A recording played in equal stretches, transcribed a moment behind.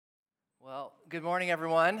Well, good morning,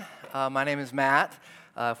 everyone. My name is Matt,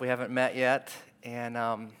 if we haven't met yet,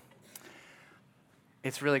 and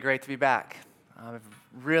it's really great to be back. I've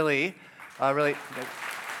really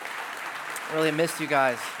missed you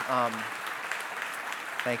guys.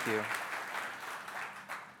 Thank you.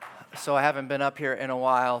 So I haven't been up here in a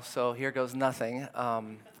while, so here goes nothing. I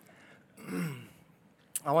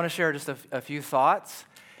want to share just a few thoughts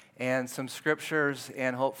and some scriptures,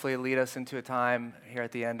 and hopefully lead us into a time here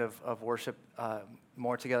at the end of worship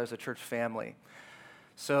more together as a church family.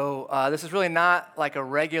 So this is really not like a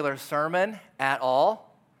regular sermon at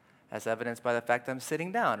all, as evidenced by the fact that I'm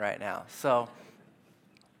sitting down right now. So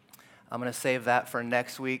I'm going to save that for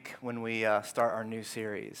next week when we start our new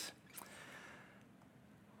series.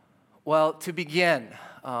 Well, to begin,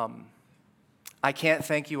 I can't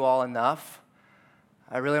thank you all enough.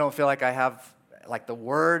 I really don't feel like I have the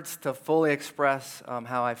words to fully express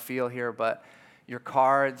how I feel here, but your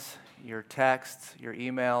cards, your texts, your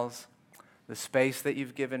emails, the space that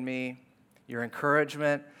you've given me, your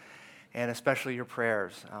encouragement, and especially your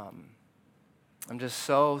prayers. I'm just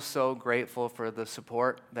so grateful for the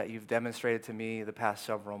support that you've demonstrated to me the past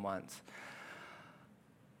several months.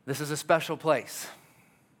 This is a special place.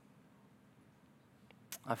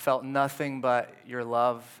 I felt nothing but your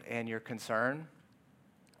love and your concern.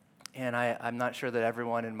 And I'm not sure that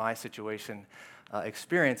everyone in my situation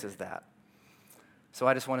experiences that. So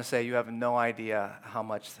I just want to say you have no idea how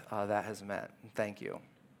much that has meant. Thank you.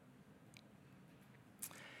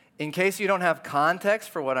 In case you don't have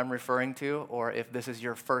context for what I'm referring to, or if this is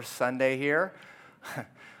your first Sunday here,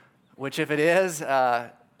 which if it is,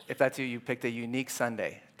 if that's you, you picked a unique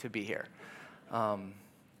Sunday to be here.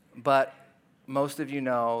 But most of you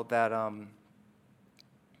know that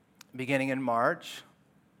beginning in March,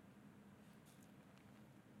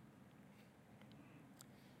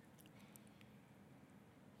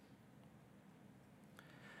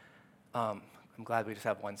 I'm glad we just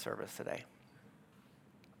have one service today.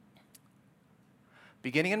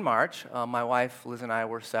 Beginning in March, my wife Liz and I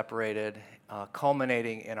were separated,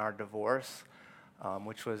 culminating in our divorce,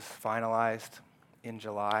 which was finalized in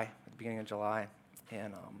July, at the beginning of July.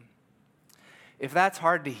 And if that's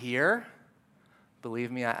hard to hear,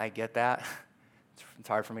 believe me, I get that. It's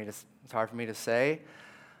hard for me to say.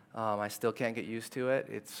 I still can't get used to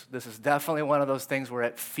it. This is definitely one of those things where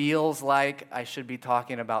it feels like I should be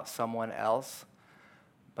talking about someone else,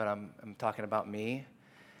 but I'm talking about me.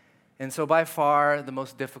 And so by far, the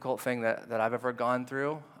most difficult thing that I've ever gone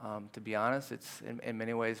through, to be honest, it's in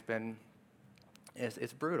many ways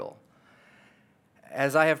it's brutal.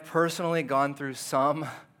 As I have personally gone through some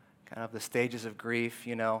kind of the stages of grief,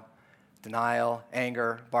 denial,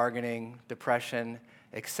 anger, bargaining, depression,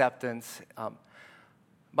 acceptance.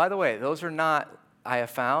 By the way, those are not, I have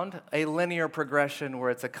found, a linear progression where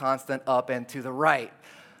it's a constant up and to the right.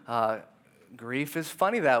 Grief is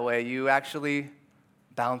funny that way. You actually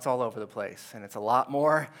bounce all over the place, and it's a lot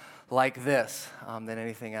more like this than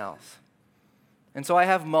anything else. And so I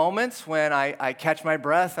have moments when I catch my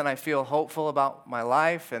breath and I feel hopeful about my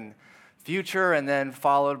life and future, and then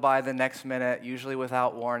followed by the next minute, usually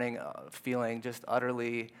without warning, feeling just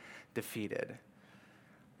utterly defeated.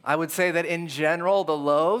 I would say that in general, the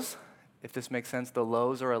lows, if this makes sense, the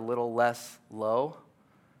lows are a little less low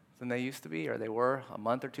than they used to be, or they were a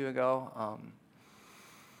month or two ago.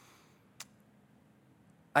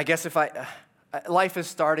 I guess life is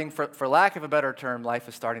starting, for lack of a better term, life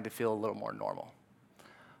is starting to feel a little more normal.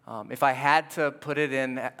 If I had to put it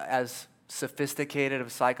in as sophisticated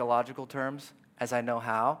of psychological terms as I know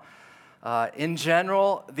how, in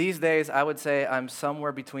general, these days, I would say I'm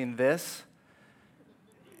somewhere between this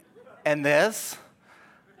and this,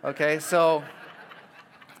 okay? So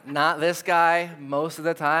not this guy most of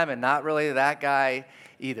the time, and not really that guy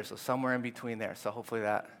either, so somewhere in between there. So hopefully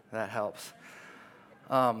that helps.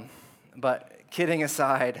 But kidding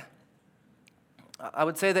aside, I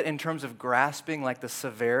would say that in terms of grasping the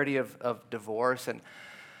severity of divorce, and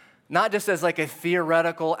not just as a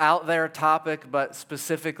theoretical out there topic, but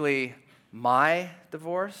specifically my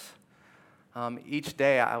divorce, each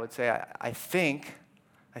day I would say I think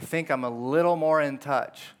I'm a little more in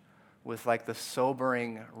touch with the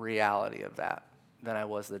sobering reality of that than I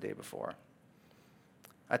was the day before.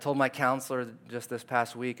 I told my counselor just this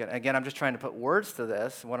past week, and again, I'm just trying to put words to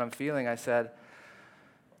this, what I'm feeling. I said,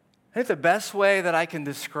 I think the best way that I can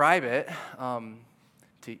describe it, I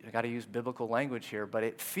got to use biblical language here, but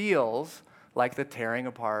it feels like the tearing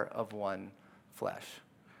apart of one flesh.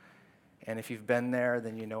 And if you've been there,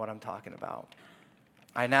 then you know what I'm talking about.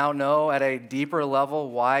 I now know at a deeper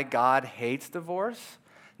level why God hates divorce.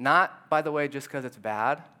 Not, by the way, just because it's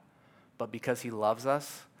bad, but because he loves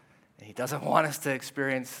us He doesn't want us to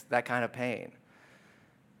experience that kind of pain.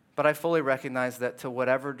 But I fully recognize that to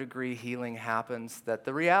whatever degree healing happens, that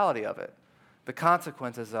the reality of it, the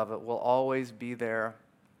consequences of it will always be there,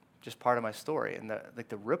 just part of my story. And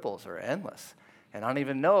the ripples are endless. And I don't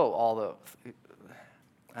even know it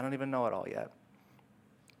all yet.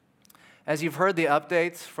 As you've heard the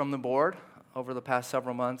updates from the board over the past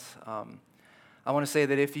several months, I want to say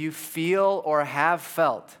that if you feel or have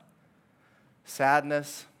felt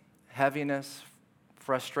sadness, heaviness,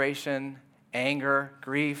 frustration, anger,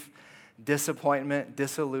 grief, disappointment,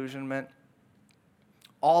 disillusionment,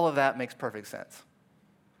 all of that makes perfect sense.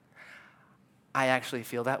 I actually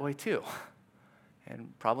feel that way too,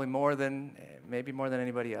 and probably maybe more than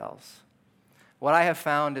anybody else. What I have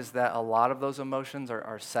found is that a lot of those emotions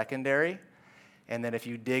are secondary, and that if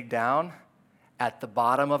you dig down, at the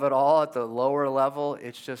bottom of it all, at the lower level,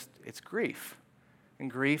 it's grief. And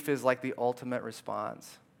grief is like the ultimate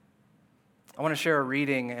response. I want to share a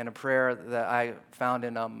reading and a prayer that I found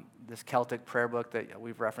in this Celtic prayer book that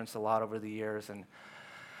we've referenced a lot over the years. And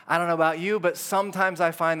I don't know about you, but sometimes I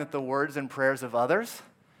find that the words and prayers of others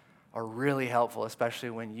are really helpful, especially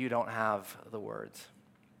when you don't have the words.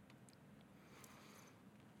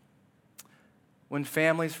 When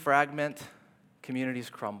families fragment, communities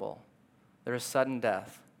crumble. There is sudden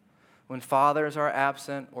death. When fathers are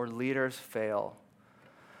absent or leaders fail,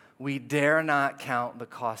 we dare not count the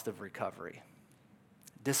cost of recovery.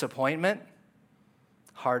 Disappointment,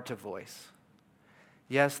 hard to voice.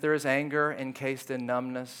 Yes, there is anger encased in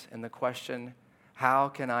numbness, and the question, how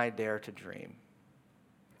can I dare to dream?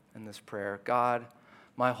 In this prayer, God,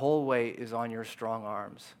 my whole weight is on your strong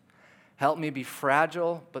arms. Help me be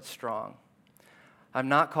fragile but strong. I'm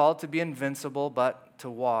not called to be invincible, but to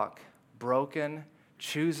walk broken,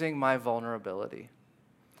 choosing my vulnerability.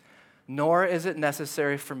 Nor is it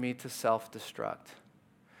necessary for me to self-destruct.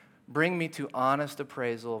 Bring me to honest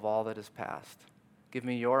appraisal of all that is past. Give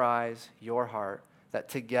me your eyes, your heart, that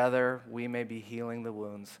together we may be healing the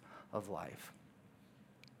wounds of life.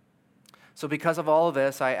 So because of all of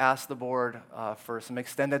this, I asked the board for some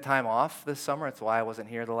extended time off this summer. That's why I wasn't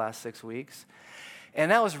here the last 6 weeks.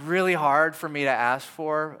 And that was really hard for me to ask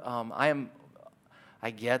for. I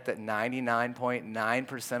get that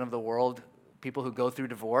 99.9% of the world, people who go through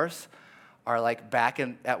divorce, are like back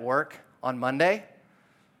at work on Monday.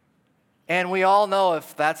 And we all know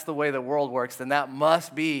if that's the way the world works, then that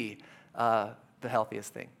must be the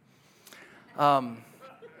healthiest thing.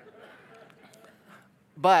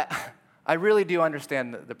 But I really do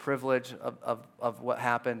understand the privilege of what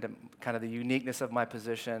happened and kind of the uniqueness of my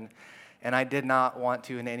position. And I did not want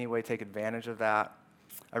to in any way take advantage of that.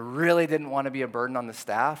 I really didn't want to be a burden on the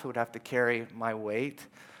staff who would have to carry my weight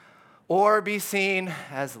or be seen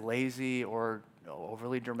as lazy or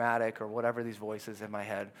overly dramatic or whatever these voices in my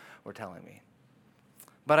head were telling me.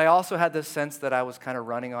 But I also had this sense that I was kind of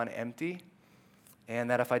running on empty and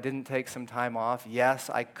that if I didn't take some time off, yes,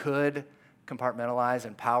 I could compartmentalize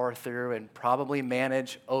and power through and probably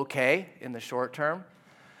manage okay in the short term.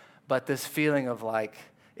 But this feeling of like,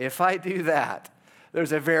 if I do that,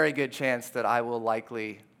 there's a very good chance that I will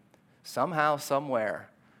likely somehow, somewhere,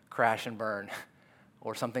 crash and burn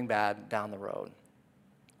or something bad down the road.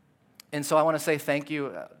 And so I want to say thank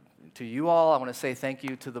you to you all. I want to say thank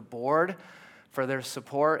you to the board for their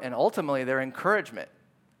support and ultimately their encouragement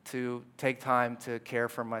to take time to care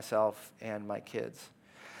for myself and my kids.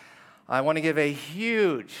 I want to give a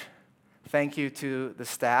huge thank you to the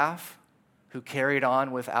staff who carried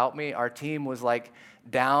on without me. Our team was like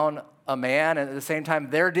down a man, and at the same time,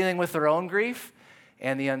 they're dealing with their own grief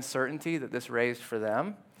and the uncertainty that this raised for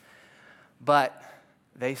them. But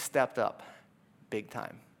they stepped up big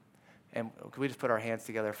time. And can we just put our hands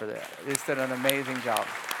together for that? They did an amazing job.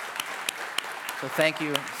 So thank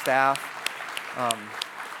you, staff.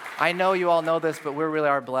 I know you all know this, but we really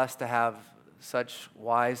are blessed to have such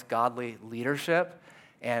wise, godly leadership.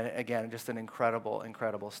 And again, just an incredible,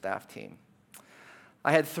 incredible staff team.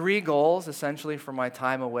 I had 3 goals, essentially, for my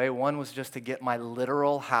time away. One was just to get my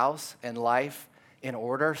literal house and life in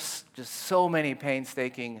order. Just so many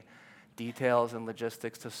painstaking details and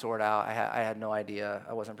logistics to sort out. I had no idea.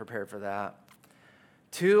 I wasn't prepared for that.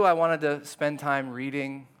 2, I wanted to spend time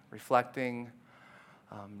reading, reflecting,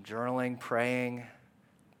 journaling, praying,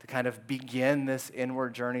 to kind of begin this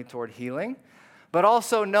inward journey toward healing, but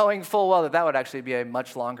also knowing full well that that would actually be a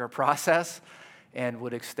much longer process and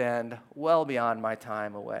would extend well beyond my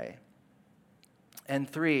time away. And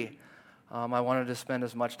 3, I wanted to spend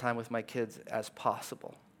as much time with my kids as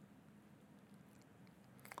possible.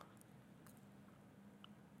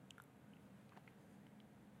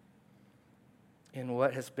 In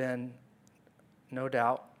what has been, no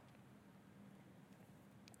doubt,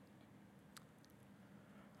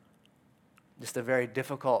 Just a very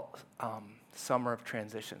difficult summer of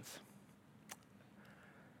transitions.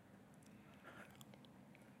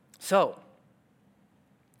 So,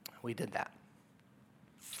 we did that.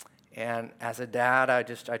 And as a dad, I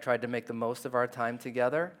tried to make the most of our time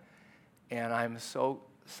together, and I'm so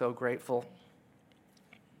grateful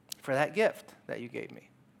for that gift that you gave me.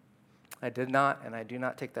 I did not, and I do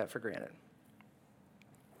not take that for granted.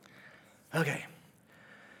 Okay.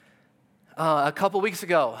 A couple weeks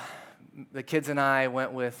ago, the kids and I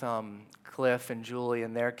went with Cliff and Julie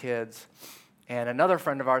and their kids and another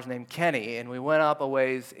friend of ours named Kenny, and we went up a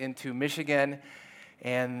ways into Michigan,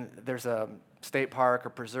 and there's a state park or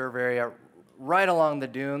preserve area right along the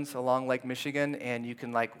dunes along Lake Michigan, and you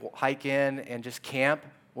can hike in and just camp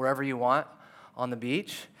wherever you want on the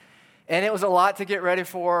beach. And it was a lot to get ready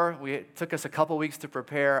for. It took us a couple weeks to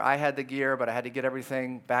prepare. I had the gear, but I had to get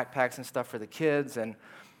everything, backpacks and stuff for the kids. And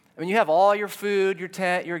I mean, you have all your food, your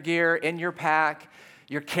tent, your gear in your pack.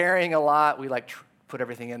 You're carrying a lot. We put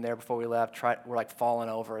everything in there before we left. We're falling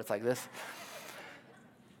over. It's like this.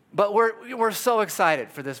 But we're so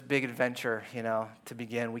excited for this big adventure, to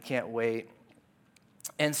begin. We can't wait.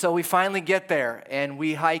 And so we finally get there, and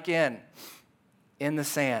we hike in the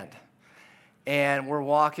sand. And we're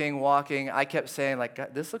walking. I kept saying,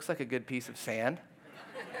 this looks like a good piece of sand.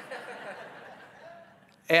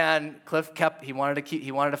 And Cliff he wanted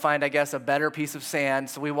to find, I guess, a better piece of sand.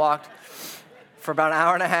 So we walked for about an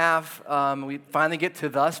hour and a half. We finally get to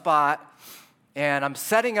the spot, and I'm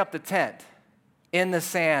setting up the tent in the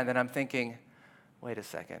sand, and I'm thinking, wait a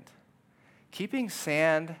second. Keeping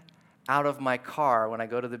sand out of my car when I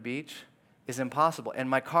go to the beach is impossible, and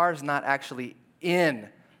my car is not actually in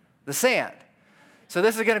the sand. So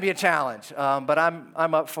this is going to be a challenge, but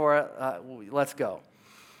I'm up for it. Let's go.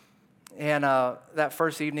 And that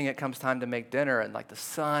first evening, it comes time to make dinner, and the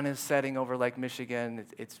sun is setting over Lake Michigan.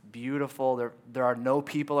 It's beautiful. There are no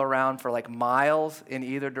people around for miles in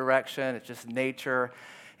either direction. It's just nature.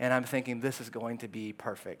 And I'm thinking, this is going to be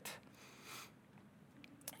perfect.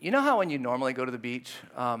 You know how when you normally go to the beach,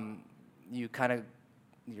 you're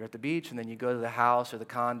at the beach, and then you go to the house or the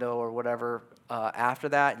condo or whatever after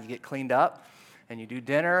that, and you get cleaned up, and you do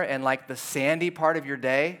dinner, and the sandy part of your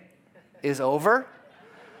day is over?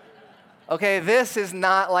 Okay, this is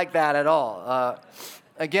not like that at all.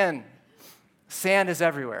 Again, sand is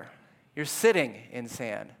everywhere. You're sitting in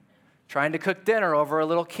sand, trying to cook dinner over a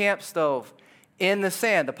little camp stove in the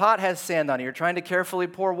sand. The pot has sand on it. You're trying to carefully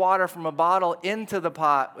pour water from a bottle into the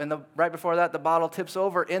pot, and right before that, the bottle tips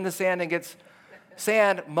over in the sand and gets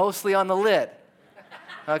sand mostly on the lid.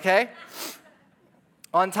 Okay?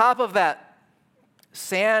 On top of that,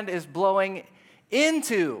 sand is blowing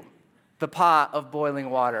into the pot of boiling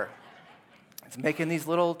water. It's making these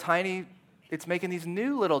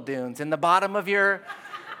new little dunes in the bottom of where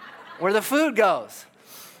the food goes.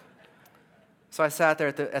 So I sat there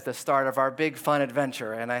at the start of our big fun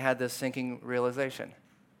adventure, and I had this sinking realization.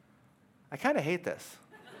 I kind of hate this.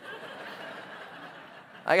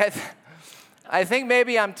 I think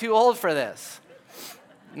maybe I'm too old for this.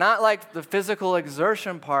 Not the physical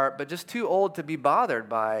exertion part, but just too old to be bothered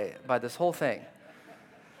by this whole thing.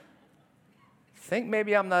 Think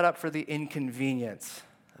maybe I'm not up for the inconvenience,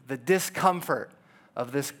 the discomfort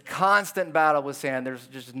of this constant battle with sand. There's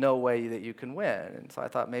just no way that you can win. And so I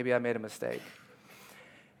thought maybe I made a mistake.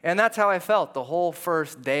 And that's how I felt the whole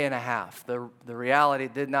first day and a half. The reality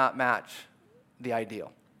did not match the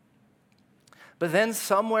ideal. But then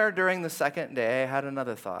somewhere during the second day, I had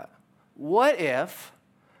another thought. What if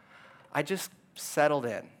I just settled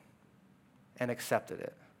in and accepted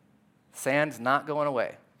it? Sand's not going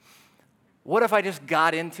away. What if I just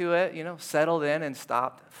got into it, settled in and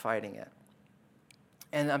stopped fighting it?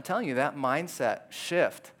 And I'm telling you, that mindset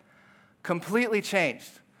shift completely changed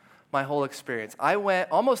my whole experience. I went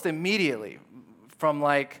almost immediately from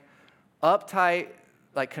uptight,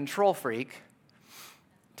 control freak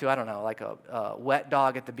to, I don't know, a wet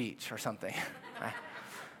dog at the beach or something.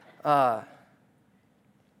 And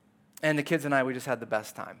the kids and I, we just had the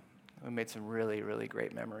best time. We made some really, really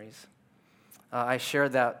great memories. I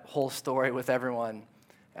shared that whole story with everyone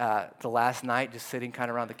the last night, just sitting kind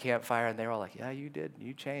of around the campfire, and they were all like, yeah, you did.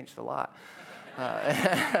 You changed a lot.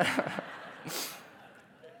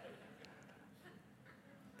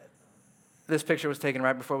 This picture was taken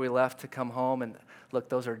right before we left to come home, and look,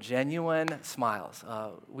 those are genuine smiles.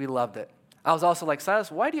 We loved it. I was also like, Silas,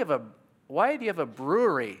 why do you have a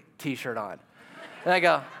brewery T-shirt on? And I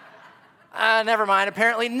go, never mind.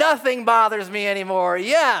 Apparently nothing bothers me anymore.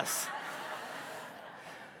 Yes.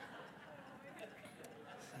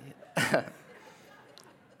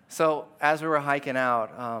 So as we were hiking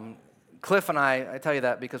out, Cliff and I tell you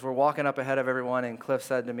that because we're walking up ahead of everyone, and Cliff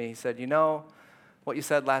said to me, he said, you know what you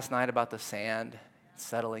said last night about the sand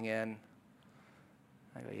settling in?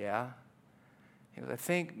 I go, yeah. He goes, I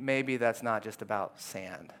think maybe that's not just about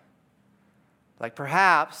sand. Like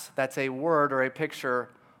perhaps that's a word or a picture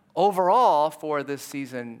overall for this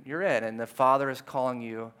season you're in, and the Father is calling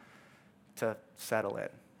you to settle in.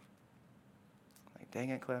 Like, dang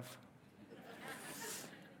it, Cliff.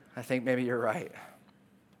 I think maybe you're right.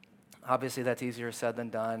 Obviously, that's easier said than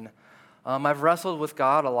done. I've wrestled with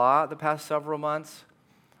God a lot the past several months.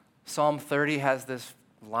 Psalm 30 has this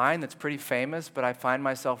line that's pretty famous, but I find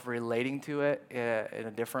myself relating to it in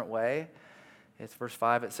a different way. It's verse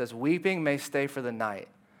 5. It says, weeping may stay for the night,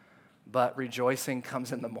 but rejoicing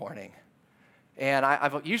comes in the morning. And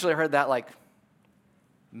I've usually heard that like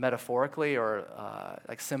metaphorically or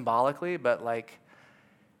like symbolically, but like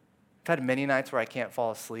I've had many nights where I can't fall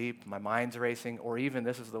asleep, my mind's racing, or even,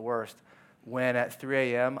 this is the worst, when at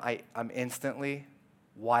 3 a.m. I'm instantly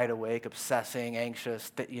wide awake, obsessing,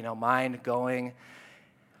 anxious, mind going. Do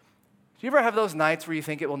you ever have those nights where you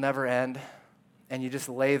think it will never end, and you just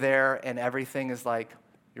lay there and everything is like,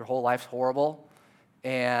 your whole life's horrible,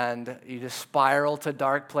 and you just spiral to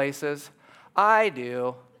dark places? I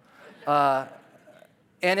do. And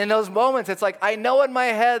in those moments, it's like, I know in my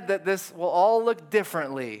head that this will all look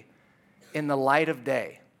differently in the light of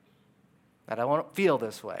day, that I won't feel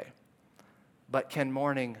this way. But can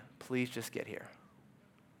morning please just get here?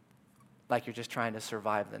 Like you're just trying to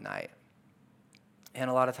survive the night. And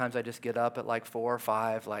a lot of times I just get up at like 4 or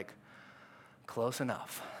 5, like close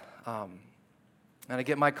enough. And I'd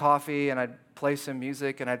get my coffee and I'd play some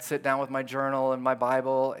music and I'd sit down with my journal and my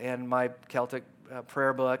Bible and my Celtic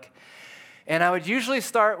prayer book. And I would usually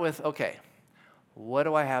start with, okay, what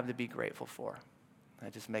do I have to be grateful for? I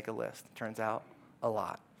just make a list. Turns out, a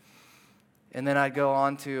lot. And then I'd go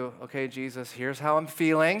on to, okay, Jesus, here's how I'm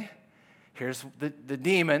feeling. Here's the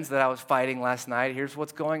demons that I was fighting last night. Here's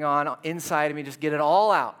what's going on inside of me. Just get it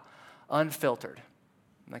all out, unfiltered.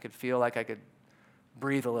 And I could feel like I could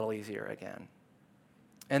breathe a little easier again.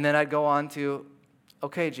 And then I'd go on to,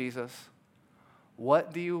 okay, Jesus,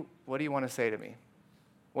 what do you want to say to me?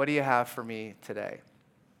 What do you have for me today?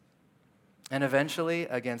 And eventually,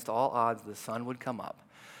 against all odds, the sun would come up.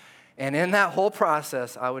 And in that whole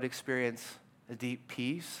process, I would experience a deep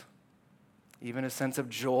peace, even a sense of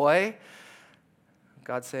joy.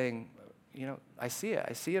 God saying, I see it.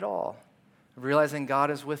 I see it all. Realizing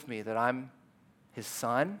God is with me, that I'm his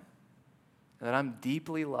son, that I'm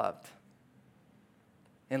deeply loved.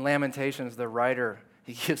 In Lamentations, the writer,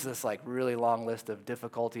 he gives this like really long list of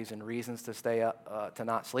difficulties and reasons to stay up, to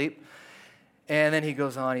not sleep. And then he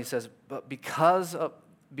goes on, he says, but because of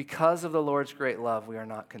the Lord's great love, we are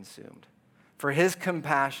not consumed. For his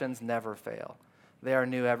compassions never fail. They are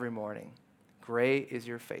new every morning. Great is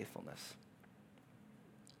your faithfulness.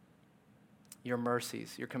 Your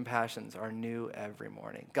mercies, your compassions are new every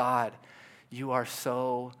morning. God, you are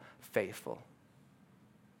so faithful.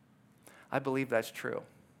 I believe that's true.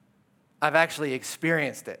 I've actually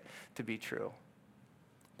experienced it to be true.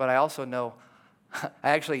 But I also know I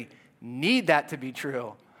actually need that to be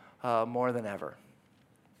true more than ever.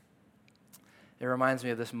 It reminds me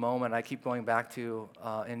of this moment I keep going back to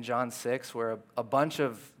in John 6, where a bunch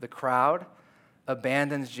of the crowd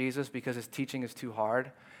abandons Jesus because his teaching is too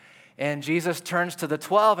hard. And Jesus turns to the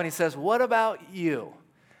 12 and he says, what about you?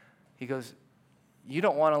 He goes, you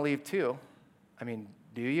don't want to leave too. I mean,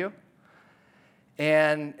 do you?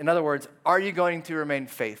 And in other words, are you going to remain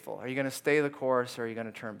faithful? Are you going to stay the course, or are you going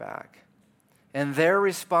to turn back? And their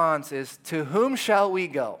response is, to whom shall we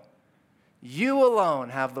go? You alone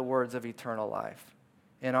have the words of eternal life.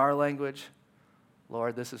 In our language,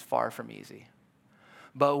 Lord, this is far from easy.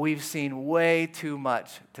 But we've seen way too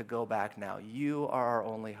much to go back now. You are our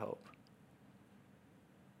only hope.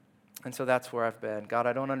 And so that's where I've been. God,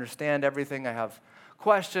 I don't understand everything. I have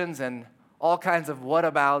questions and all kinds of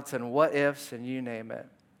what-abouts and what-ifs and you name it.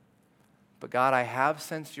 But God, I have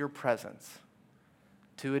sensed your presence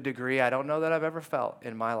to a degree I don't know that I've ever felt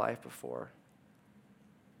in my life before.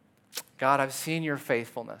 God, I've seen your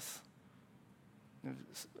faithfulness.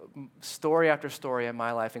 Story after story in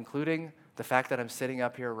my life, including the fact that I'm sitting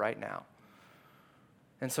up here right now.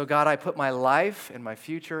 And so, God, I put my life and my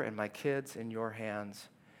future and my kids in your hands.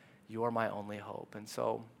 You're my only hope. And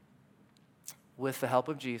so, with the help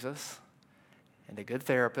of Jesus and a good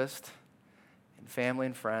therapist and family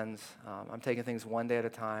and friends, I'm taking things one day at a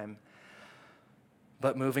time,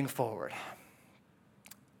 but moving forward.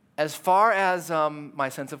 As far as my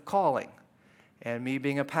sense of calling and me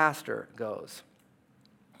being a pastor goes,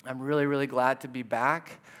 I'm really, really glad to be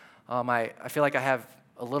back. I feel like I have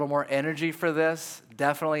a little more energy for this.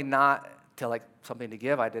 Definitely not to like something to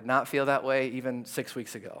give. I did not feel that way even 6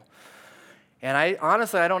 weeks ago. And I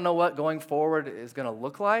don't know what going forward is going to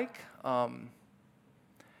look like.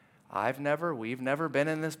 We've never been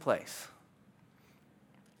in this place.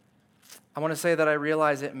 I want to say that I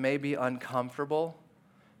realize it may be uncomfortable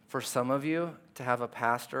for some of you to have a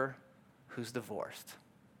pastor who's divorced.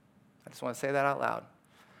 I just want to say that out loud.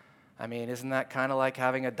 I mean, isn't that kind of like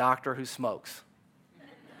having a doctor who smokes?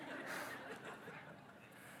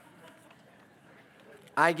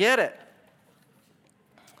 I get it.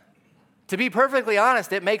 To be perfectly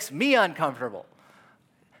honest, it makes me uncomfortable.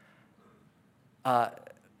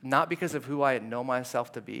 Not because of who I know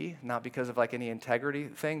myself to be, not because of like any integrity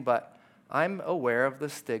thing, but I'm aware of the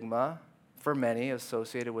stigma for many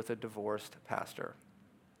associated with a divorced pastor.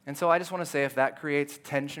 And so I just want to say if that creates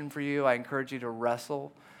tension for you, I encourage you to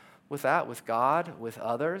wrestle with that, with God, with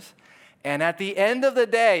others. And at the end of the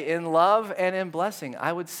day, in love and in blessing,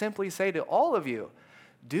 I would simply say to all of you,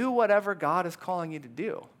 do whatever God is calling you to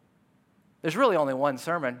do. There's really only one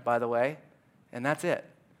sermon, by the way, and that's it.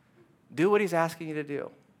 Do what he's asking you to do.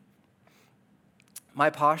 My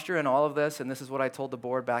posture in all of this, and this is what I told the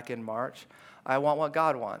board back in March, I want what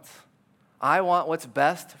God wants. I want what's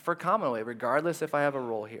best for Commonwealth, regardless if I have a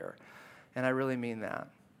role here. And I really mean that.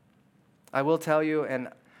 I will tell you, and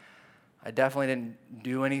I definitely didn't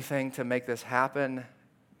do anything to make this happen.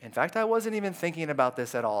 In fact, I wasn't even thinking about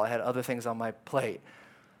this at all. I had other things on my plate.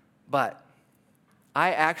 But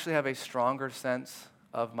I actually have a stronger sense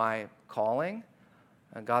of my calling,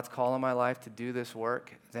 and God's call in my life to do this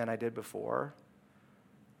work than I did before.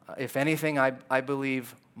 If anything, I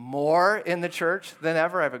believe more in the church than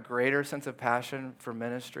ever. I have a greater sense of passion for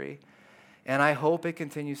ministry. And I hope it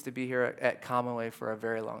continues to be here at Commonwealth for a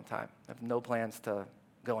very long time. I have no plans to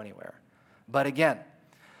go anywhere. But again,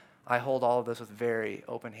 I hold all of this with very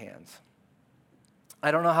open hands.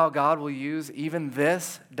 I don't know how God will use even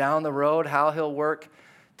this down the road, how he'll work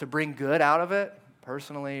to bring good out of it,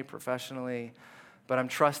 personally, professionally, but I'm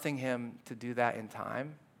trusting him to do that in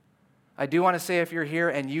time. I do want to say if you're here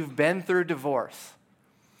and you've been through divorce,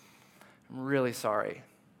 I'm really sorry.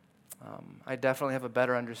 I definitely have a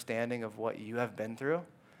better understanding of what you have been through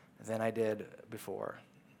than I did before.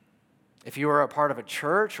 If you were a part of a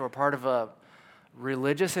church or part of a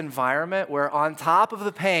religious environment where on top of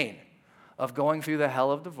the pain of going through the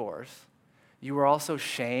hell of divorce, you were also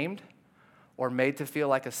shamed or made to feel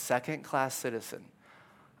like a second-class citizen,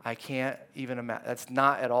 I can't even imagine. That's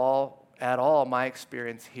not at all my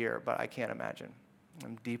experience here, but I can't imagine.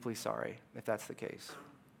 I'm deeply sorry if that's the case.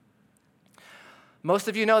 Most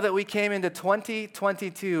of you know that we came into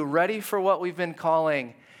 2022 ready for what we've been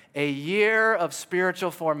calling a year of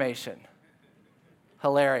spiritual formation.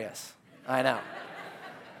 Hilarious, I know.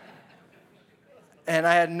 And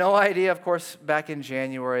I had no idea, of course, back in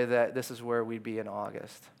January that this is where we'd be in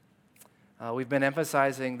August. We've been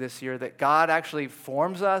emphasizing this year that God actually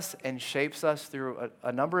forms us and shapes us through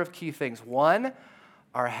a number of key things. One,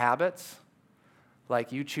 our habits.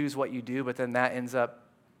 Like you choose what you do, but then that ends up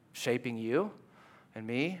shaping you and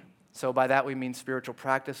me. So by that we mean spiritual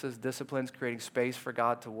practices, disciplines, creating space for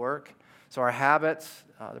God to work. So our habits,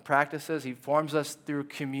 the practices, he forms us through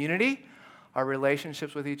community, our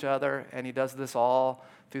relationships with each other, and he does this all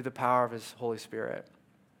through the power of his Holy Spirit.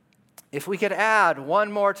 If we could add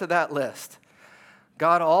one more to that list,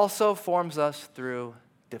 God also forms us through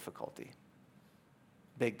difficulty,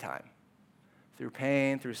 big time, through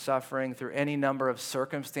pain, through suffering, through any number of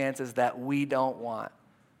circumstances that we don't want.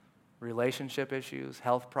 Relationship issues,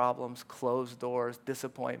 health problems, closed doors,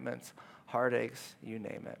 disappointments, heartaches, you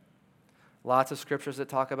name it. Lots of scriptures that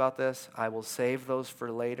talk about this. I will save those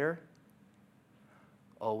for later.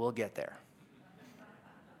 Oh, we'll get there.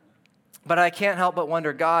 But I can't help but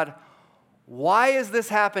wonder, God, why is this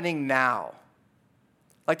happening now?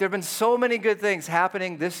 Like there have been so many good things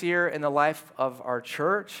happening this year in the life of our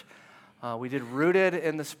church. We did Rooted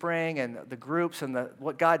in the spring and the groups and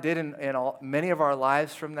what God did in many of our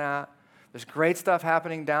lives from that. There's great stuff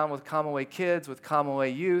happening down with Commonwealth Kids, with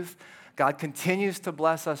Commonwealth Youth. God continues to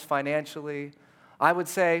bless us financially. I would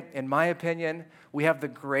say, in my opinion, we have the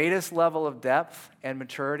greatest level of depth and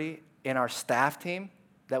maturity in our staff team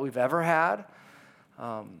that we've ever had.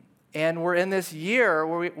 And we're in this year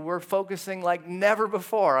where we're focusing like never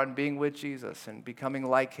before on being with Jesus and becoming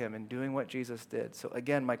like him and doing what Jesus did. So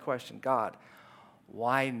again, my question, God,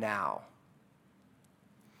 why now?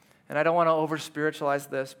 And I don't want to over-spiritualize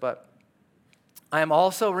this, but I am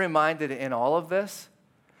also reminded in all of this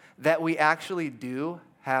that we actually do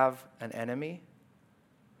have an enemy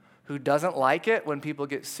who doesn't like it when people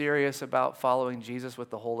get serious about following Jesus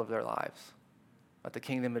with the whole of their lives. about the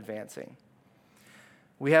kingdom advancing.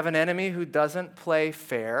 We have an enemy who doesn't play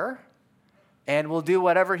fair and will do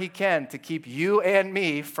whatever he can to keep you and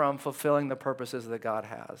me from fulfilling the purposes that God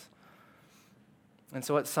has. And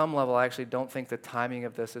so at some level, I actually don't think the timing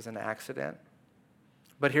of this is an accident.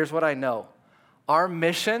 But here's what I know. Our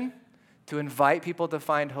mission to invite people to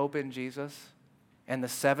find hope in Jesus and the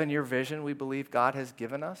 7-year vision we believe God has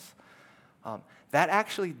given us, that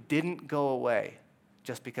actually didn't go away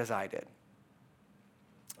just because I did.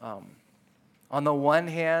 On the one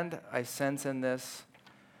hand, I sense in this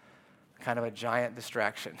kind of a giant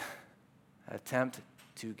distraction, an attempt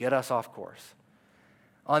to get us off course.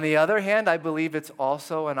 On the other hand, I believe it's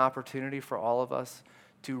also an opportunity for all of us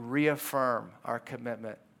to reaffirm our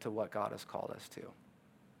commitment to what God has called us to.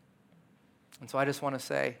 And so I just want to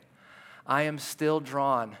say, I am still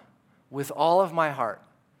drawn with all of my heart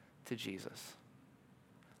to Jesus.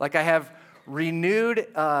 Like I have renewed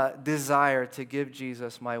desire to give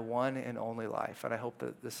Jesus my one and only life, and I hope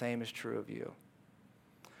that the same is true of you.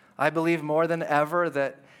 I believe more than ever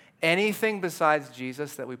that anything besides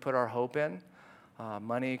Jesus that we put our hope in,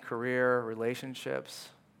 money, career, relationships,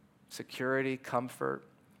 security, comfort,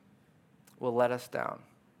 will let us down.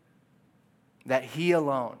 That he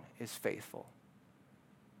alone is faithful.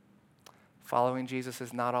 Following Jesus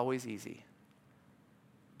is not always easy,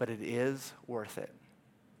 but it is worth it.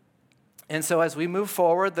 And so as we move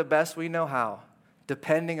forward the best we know how,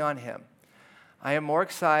 depending on him, I am more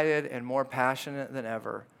excited and more passionate than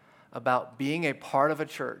ever about being a part of a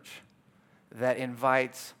church that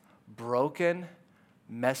invites broken,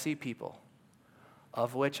 messy people,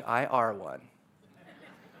 of which I are one,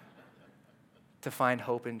 to find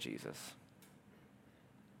hope in Jesus.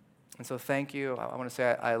 And so thank you. I want to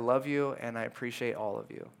say I love you and I appreciate all of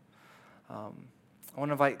you. I want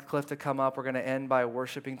to invite Cliff to come up. We're going to end by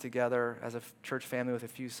worshiping together as a church family with a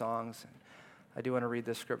few songs. I do want to read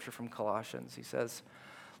this scripture from Colossians. He says,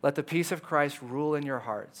 "Let the peace of Christ rule in your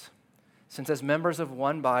hearts, since as members of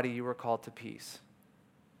one body you were called to peace.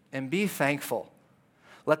 And be thankful.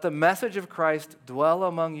 Let the message of Christ dwell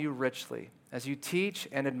among you richly, as you teach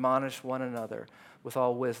and admonish one another with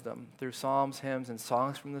all wisdom, through psalms, hymns, and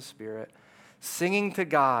songs from the Spirit, singing to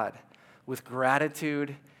God with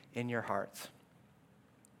gratitude in your hearts."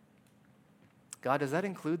 God, does that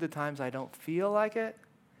include the times I don't feel like it?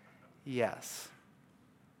 Yes.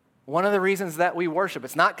 One of the reasons that we worship,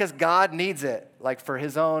 it's not because God needs it, like for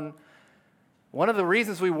his own. One of the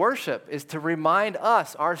reasons we worship is to remind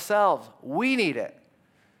us, ourselves, we need it,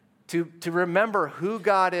 to remember who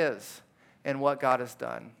God is and what God has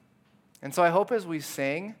done. And so I hope as we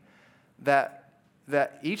sing that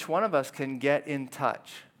each one of us can get in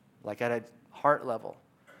touch, like at a heart level,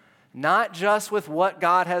 not just with what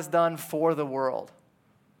God has done for the world,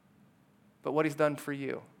 but what he's done for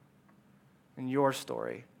you in your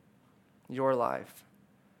story, your life.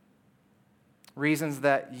 Reasons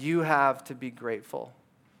that you have to be grateful.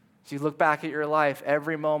 As you look back at your life,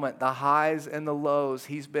 every moment, the highs and the lows,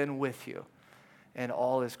 he's been with you in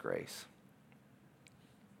all his grace.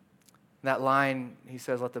 That line, he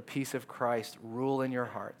says, "Let the peace of Christ rule in your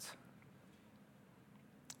hearts."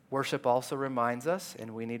 Worship also reminds us,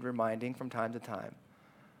 and we need reminding from time to time,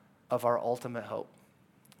 of our ultimate hope,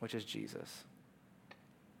 which is Jesus.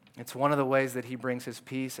 It's one of the ways that he brings his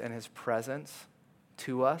peace and his presence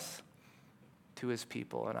to us, to his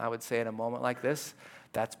people. And I would say in a moment like this,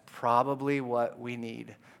 that's probably what we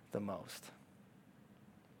need the most.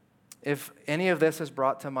 If any of this has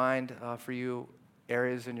brought to mind for you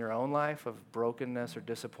areas in your own life of brokenness or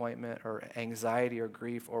disappointment or anxiety or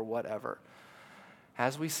grief or whatever,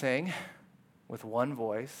 as we sing with one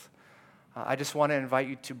voice, I just want to invite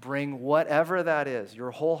you to bring whatever that is,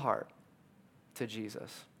 your whole heart, to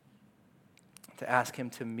Jesus, to ask him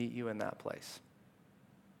to meet you in that place.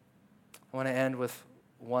 I want to end with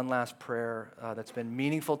one last prayer that's been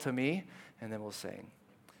meaningful to me, and then we'll sing.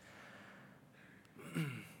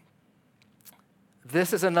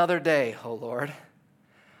 This is another day, O Lord.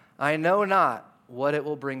 I know not what it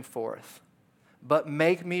will bring forth, but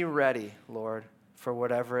make me ready, Lord, for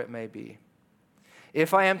whatever it may be.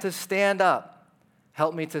 If I am to stand up,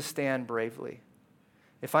 help me to stand bravely.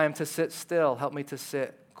 If I am to sit still, help me to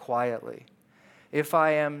sit quietly. If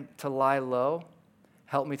I am to lie low,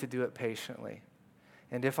 help me to do it patiently.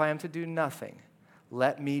 And if I am to do nothing,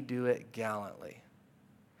 let me do it gallantly.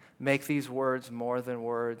 Make these words more than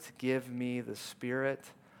words. Give me the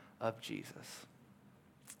Spirit of Jesus.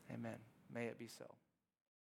 Amen. May it be so.